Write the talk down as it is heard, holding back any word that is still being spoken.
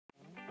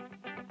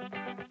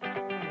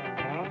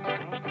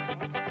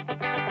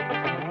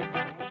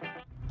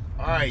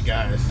Alright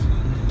guys,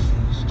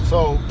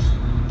 so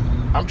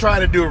I'm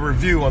trying to do a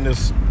review on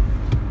this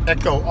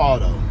Echo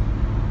Auto.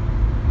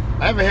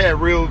 I haven't had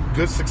real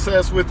good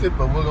success with it,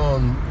 but we're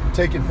going to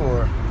take it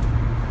for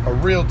a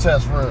real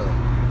test run.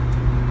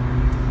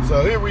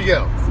 So here we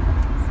go.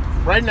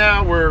 Right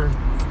now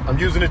I'm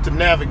using it to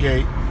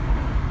navigate.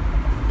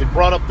 It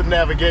brought up the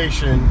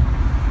navigation,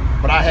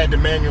 but I had to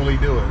manually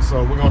do it.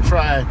 So we're going to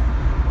try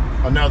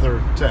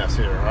another test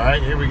here.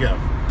 Alright, here we go.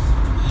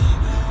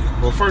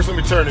 Well, first let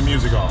me turn the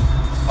music off.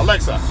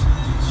 Alexa,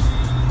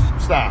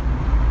 stop.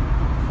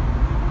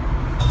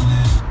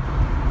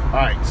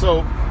 Alright,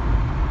 so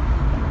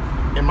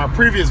in my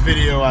previous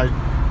video I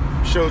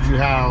showed you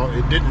how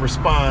it didn't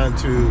respond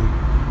to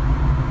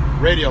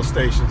radio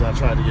stations I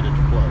tried to get it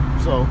to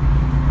play. So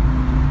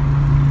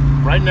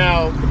right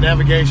now the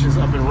navigation's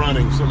up and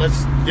running, so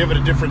let's give it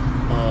a different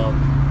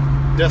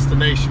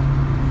destination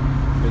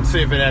and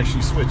see if it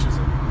actually switches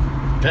it.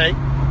 Okay?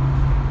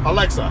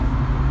 Alexa,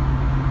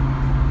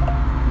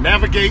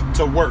 navigate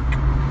to work.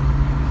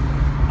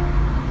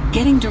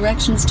 Getting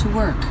directions to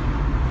work.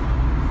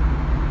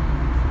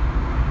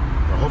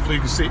 Well, hopefully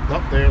you can see.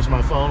 Oh, there's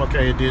my phone.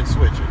 Okay, it did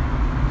switch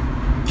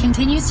it.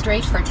 Continue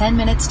straight for 10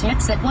 minutes to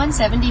exit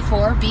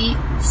 174B,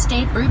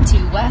 State Route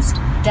 2 West,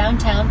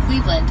 downtown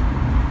Cleveland.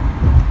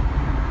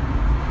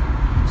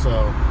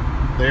 So,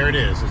 there it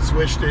is. It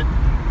switched it.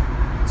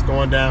 It's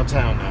going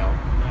downtown now.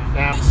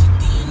 Now,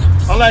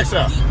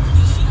 Alexa,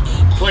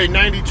 play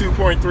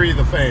 92.3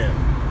 The Fan.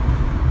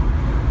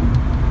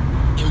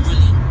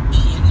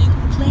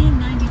 Playing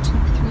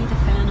 92.3 The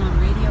Fan on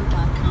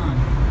radio.com.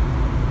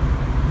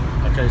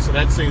 Okay, so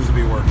that seems to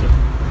be working.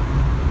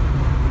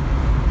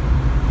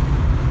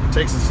 It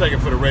takes a second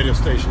for the radio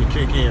station to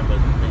kick in, but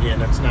again,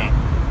 that's not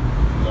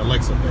an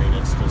Alexa thing.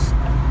 It's just,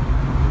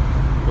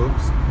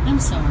 oops. I'm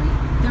sorry,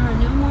 there are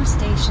no more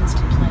stations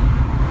to play.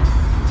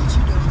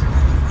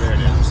 There it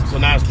is. So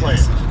now it's playing.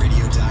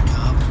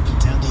 Radio.com.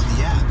 Download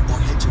the app or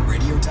head to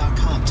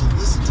radio.com to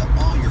listen to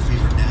all your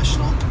favorite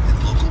national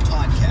and local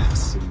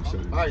podcasts.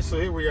 All right, so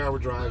here we are. We're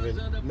driving.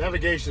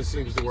 Navigation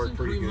seems to work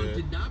pretty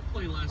good.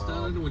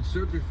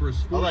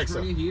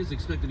 Alexa,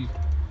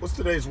 what's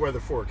today's weather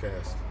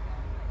forecast?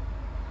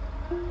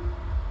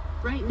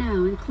 Right now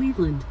in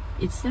Cleveland,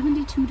 it's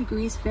 72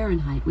 degrees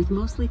Fahrenheit with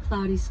mostly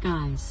cloudy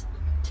skies.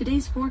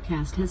 Today's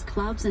forecast has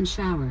clouds and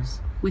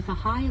showers, with a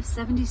high of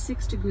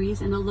 76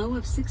 degrees and a low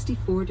of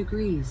 64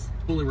 degrees.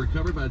 Fully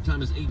recovered by the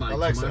time it's 8 by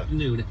Alexa,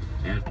 afternoon.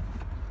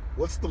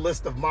 what's the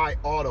list of my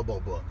Audible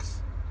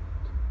books?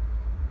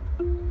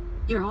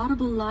 Your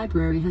Audible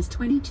library has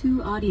 22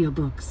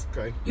 audiobooks.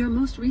 Okay. Your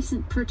most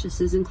recent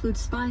purchases include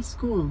Spy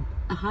School,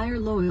 A Higher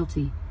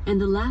Loyalty, and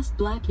The Last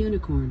Black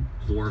Unicorn.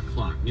 4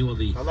 o'clock. New of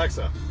the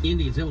Alexa,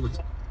 Indians able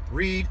to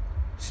read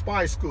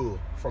Spy School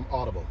from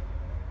Audible.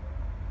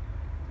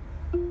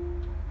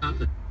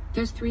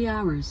 There's 3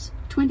 hours,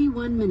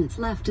 21 minutes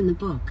left in the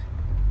book.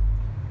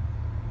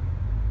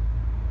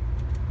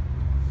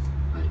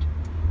 Right.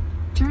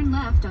 Turn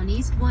left on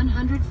East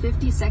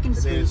 152nd And then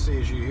Street. it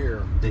says you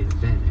here. They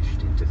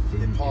vanished into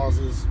thin It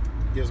pauses,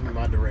 gives me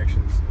my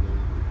directions. And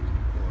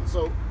then,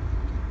 so,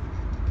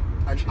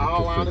 in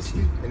all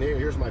honesty, and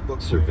here's my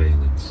book.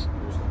 Surveillance.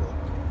 Here's the book.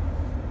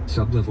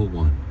 Sublevel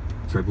 1,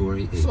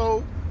 February 8th.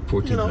 So,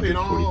 in all,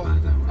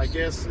 1445 hours. I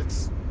guess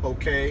it's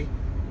okay.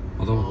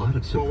 Although a lot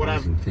of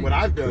surprising things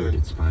done occurred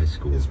at Spy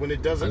School, is when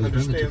it doesn't I was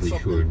understand relatively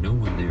something, sure no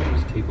one there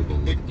was capable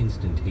of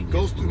instantaneous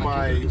goes through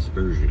molecular my,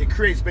 dispersion. it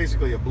creates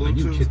basically a I knew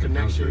Bluetooth Chip and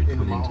connection Hauser had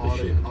into come my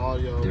into the shed.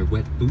 audio, Their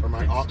wet boot or my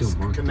prints aux still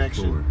marked the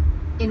connection. floor.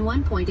 In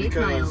 1.8 Because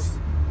miles.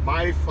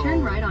 my phone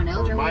Turn right on or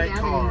Elderwood my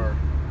Avenue. car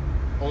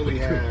only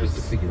The trick was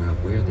to has figure out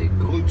where they'd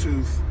gone.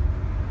 Bluetooth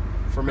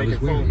for I making was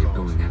phone wary of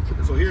calls. going after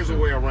them So here's a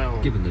myself, way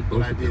around given that both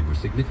what I of did them were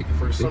significantly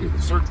for bigger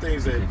than certain me,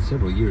 things and that had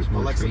several years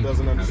more Alexa training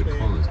doesn't in how to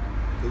understand. cause.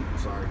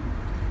 Oops, sorry.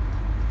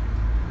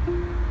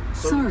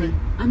 Sorry,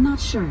 I'm not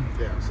sure.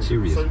 Yeah, so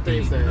Serious certain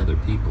things pain in that other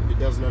people. it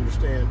doesn't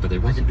understand. But there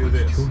I can wasn't do much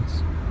this.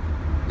 choice.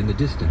 In the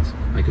distance,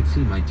 I could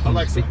see my team's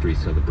Alexa, victory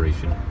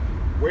celebration.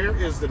 where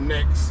is the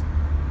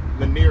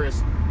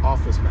nearest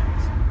Office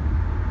Max?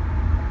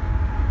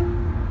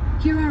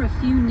 Here are a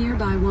few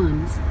nearby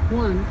ones.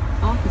 1.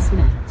 Office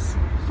Max.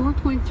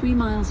 4.3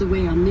 miles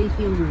away on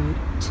Mayfield Road.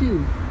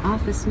 2.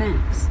 Office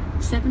Max.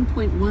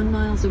 7.1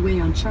 miles away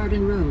on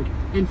Chardon Road.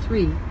 And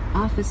 3.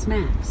 Office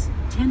Max.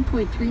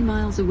 10.3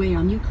 miles away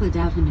on Euclid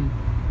Avenue.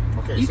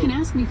 Okay, You so, can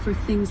ask me for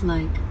things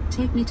like,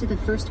 take me to the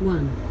first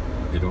one.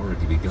 Had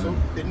already begun. so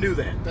it knew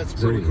that. That's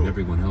Zoe pretty cool. and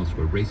everyone else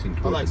were racing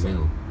toward Alexa, the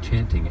mill,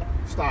 chanting it.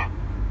 Stop.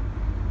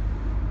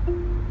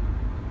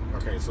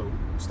 Okay, so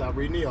stop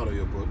reading the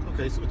audiobook.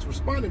 Okay, so it's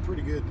responding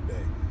pretty good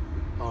today.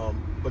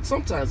 But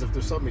sometimes if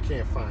there's something it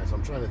can't find, so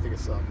I'm trying to think of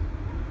something.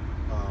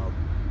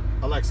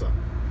 Alexa,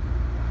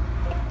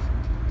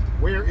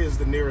 where is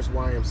the nearest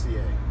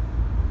YMCA?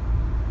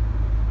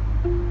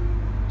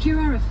 Here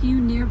are a few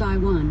nearby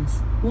ones.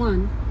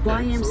 1.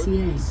 Okay, so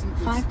YMCA. it's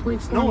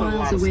 5.4 knowing a lot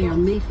miles of away stuff.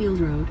 on Mayfield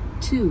Road.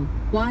 2.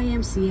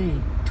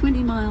 YMCA.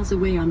 20 miles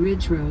away on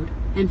Ridge Road,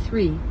 and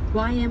 3,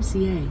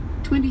 YMCA,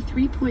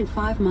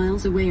 23.5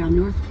 miles away on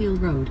Northfield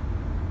Road.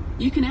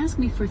 You can ask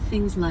me for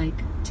things like,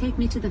 take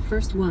me to the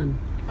first one.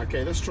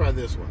 Okay, let's try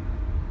this one.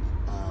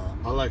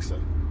 Alexa,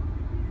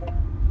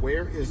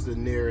 where is the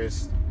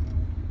nearest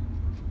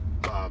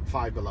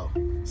Five Below?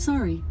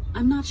 Sorry,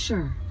 I'm not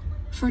sure.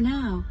 For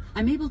now,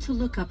 I'm able to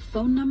look up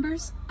phone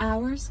numbers,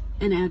 hours,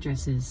 and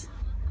addresses.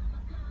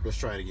 Let's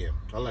try it again.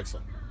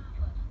 Alexa,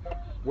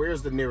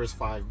 where's the nearest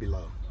Five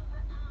Below?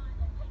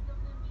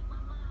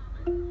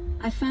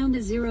 I found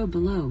a 0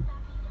 Below.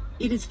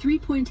 It is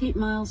 3.8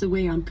 miles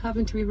away on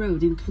Coventry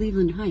Road in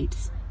Cleveland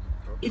Heights.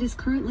 It is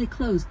currently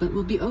closed but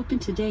will be open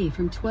today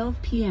from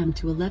 12 p.m.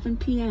 to 11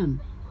 p.m.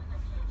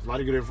 There's a lot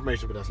of good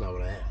information, but that's not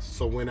what I asked.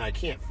 So when I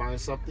can't find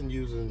something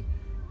using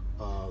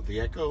the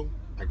Echo,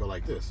 I go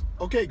like this.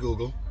 Okay,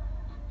 Google,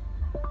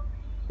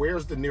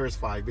 where's the nearest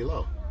Five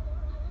Below?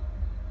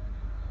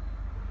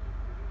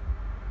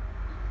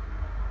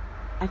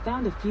 I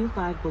found a few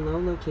Five Below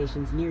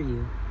locations near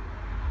you.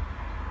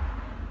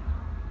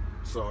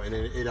 So, and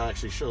it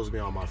actually shows me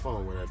on my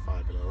phone where that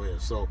Five Below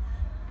is. So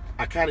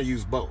I kind of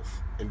use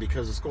both. And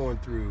because it's going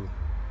through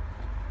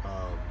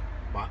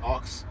my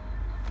aux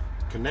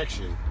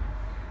connection,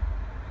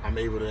 I'm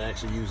able to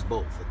actually use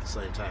both at the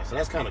same time. So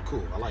that's kind of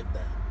cool. I like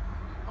that.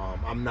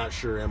 I'm not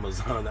sure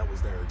Amazon, that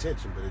was their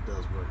intention, but it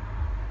does work.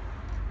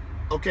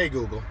 Okay,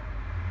 Google,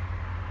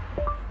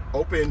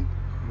 open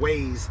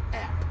Waze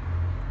app.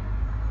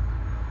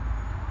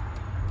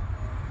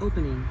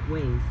 Opening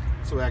Waze.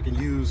 So I can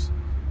use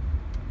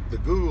the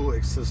Google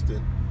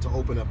Assistant to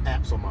open up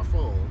apps on my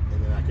phone,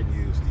 and then I can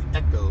use the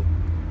Echo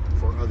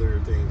for other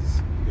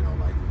things, you know,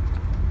 like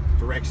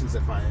directions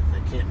if I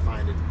can't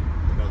find it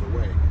another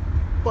way.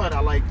 But I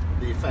like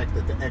the fact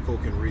that the Echo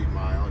can read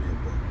my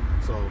audiobook.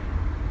 So,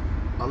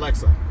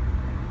 Alexa,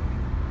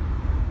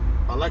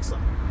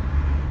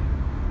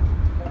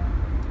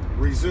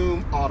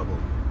 resume Audible.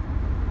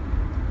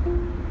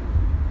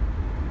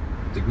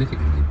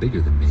 Significantly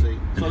bigger than me. See?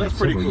 And So that's have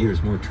pretty several cool.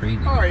 years more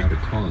training All on right. how to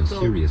cause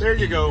So serious there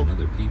you pain go. in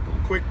other people.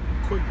 Quick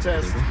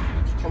test.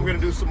 I'm going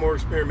to do some more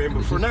experiment,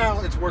 but for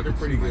now, it's working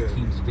pretty good.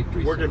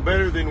 Working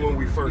better than when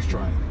we first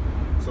tried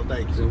it. So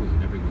thank you. Zoe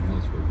and everyone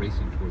else were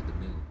racing toward the